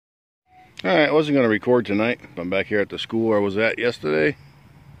Alright, I wasn't going to record tonight. I'm back here at the school I was at yesterday.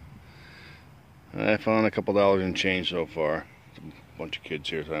 I found a couple dollars in change so far. There's a bunch of kids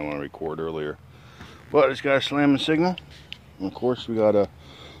here, so I didn't want to record earlier. But I just got a slamming signal. And of course, we got to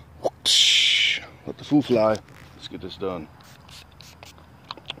let the foo fly. Let's get this done.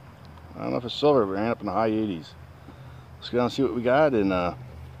 I don't know if it's silver, but we're up in the high 80s. Let's go down and see what we got, and then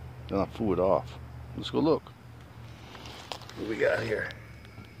I'll foo it off. Let's go look. What we got here?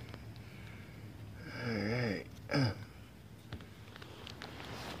 Alright.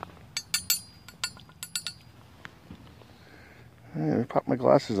 Let me pop my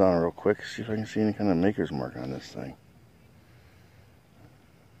glasses on real quick, see if I can see any kind of maker's mark on this thing.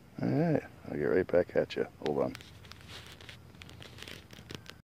 Alright, I'll get right back at you. Hold on.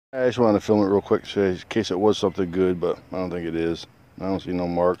 I just wanted to film it real quick in case it was something good, but I don't think it is. I don't see no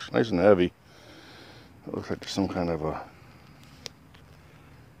marks. Nice and heavy. It looks like there's some kind of a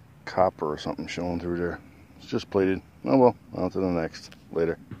copper or something showing through there. It's just plated. Oh well, on to the next.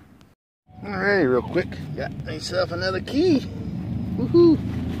 Later. Alright, real quick. Got myself another key. Woohoo!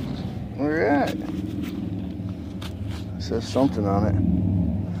 Alright. It says something on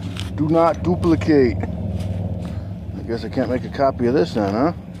it. Do not duplicate. I guess I can't make a copy of this then,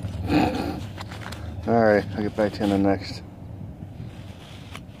 huh? Alright, I'll get back to you in the next.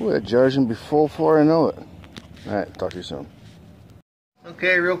 Ooh, that jar's gonna be full before I know it. Alright, talk to you soon.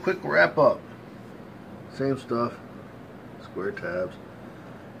 Okay, real quick wrap up. Same stuff. Square tabs.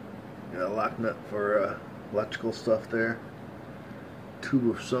 Got a lock nut for electrical stuff there.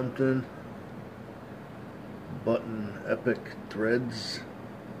 Tube of something. Button Epic Threads.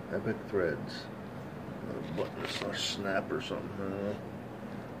 Epic Threads. A button or snap or something. I don't know.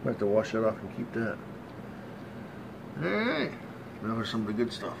 Might have to wash that off and keep that. Alright. Now for some of the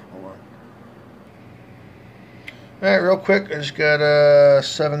good stuff. Hold on. Alright, real quick, I just got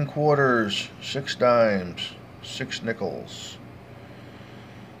 7 quarters, 6 dimes, 6 nickels,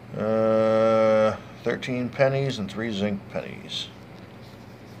 13 pennies, and 3 zinc pennies.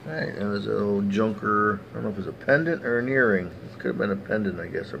 Alright, and there's a little junker, I don't know if it's a pendant or an earring. It could have been a pendant, I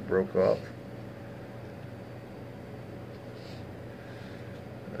guess, it broke off.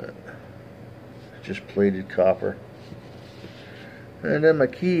 Just plated copper. And then my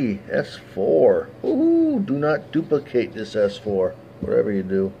key, S4. Ooh, do not duplicate this S4, whatever you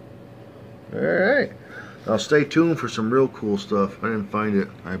do. Alright. Now stay tuned for some real cool stuff. I didn't find it,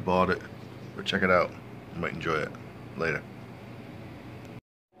 I bought it. But check it out. You might enjoy it. Later.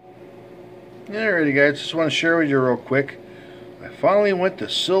 Alrighty guys, just want to share with you real quick. I finally went to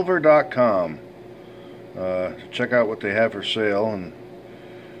silver.com to check out what they have for sale, and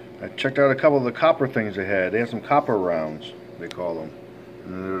I checked out a couple of the copper things they had. They had some copper rounds, they call them.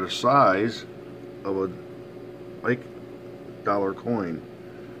 And they're the size of a like dollar coin,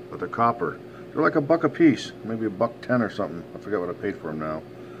 but they're copper. They're like $1 a piece, maybe $1.10 or something. I forget what I paid for them now.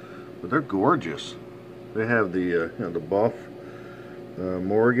 But they're gorgeous. They have the you know, the Buff,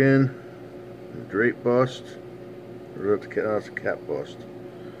 Morgan, the Drake bust, or that's a Cap bust.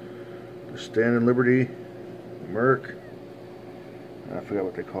 The Standing Liberty, Merc. I forgot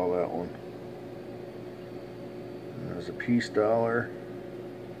what they call that one. There's a Peace Dollar,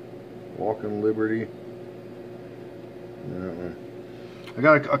 Walking Liberty. I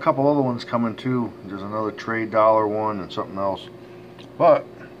got a couple other ones coming too. There's another Trade Dollar one and something else. But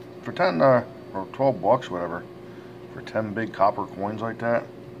for 10 or 12 bucks, whatever, for 10 big copper coins like that,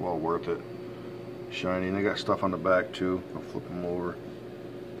 well worth it. Shiny. And they got stuff on the back too. I'll flip them over.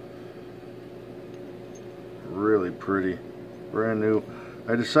 Really pretty. Brand new.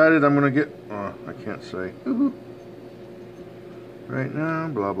 I decided I'm gonna get, I can't say right now,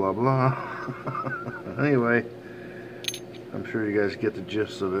 blah blah blah. Anyway, I'm sure you guys get the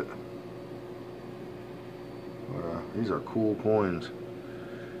gist of it. These are cool coins.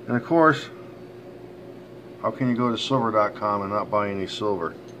 And of course, how can you go to silver.com and not buy any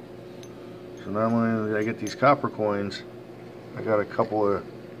silver? So not only did I get these copper coins, I got a couple of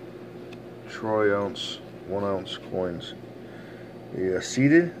troy ounce, 1 ounce coins. The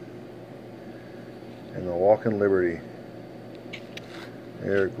Seated and the Walking Liberty.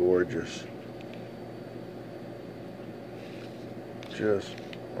 They're gorgeous. Just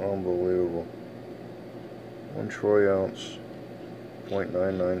unbelievable. 1 troy ounce,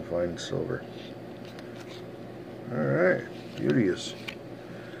 0.99 fine silver. Alright, beauteous.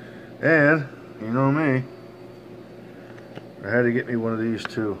 And, you know me, I had to get me one of these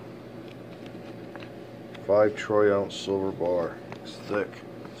too. 5 troy ounce silver bar. It's thick.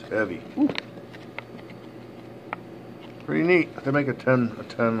 It's heavy. Woo. Pretty neat. They make a 10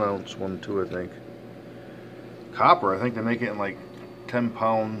 ounce one too, I think. Copper, I think they make it in like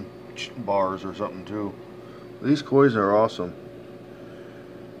 10-pound beach bars or something too. These coins are awesome.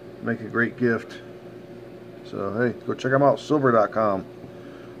 Make a great gift. So hey, go check them out. Silver.com.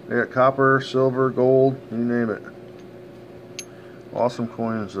 They got copper, silver, gold, you name it. Awesome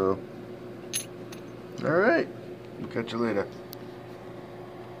coins though. Alright, we'll catch you later.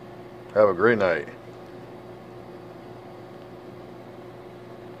 Have a great night.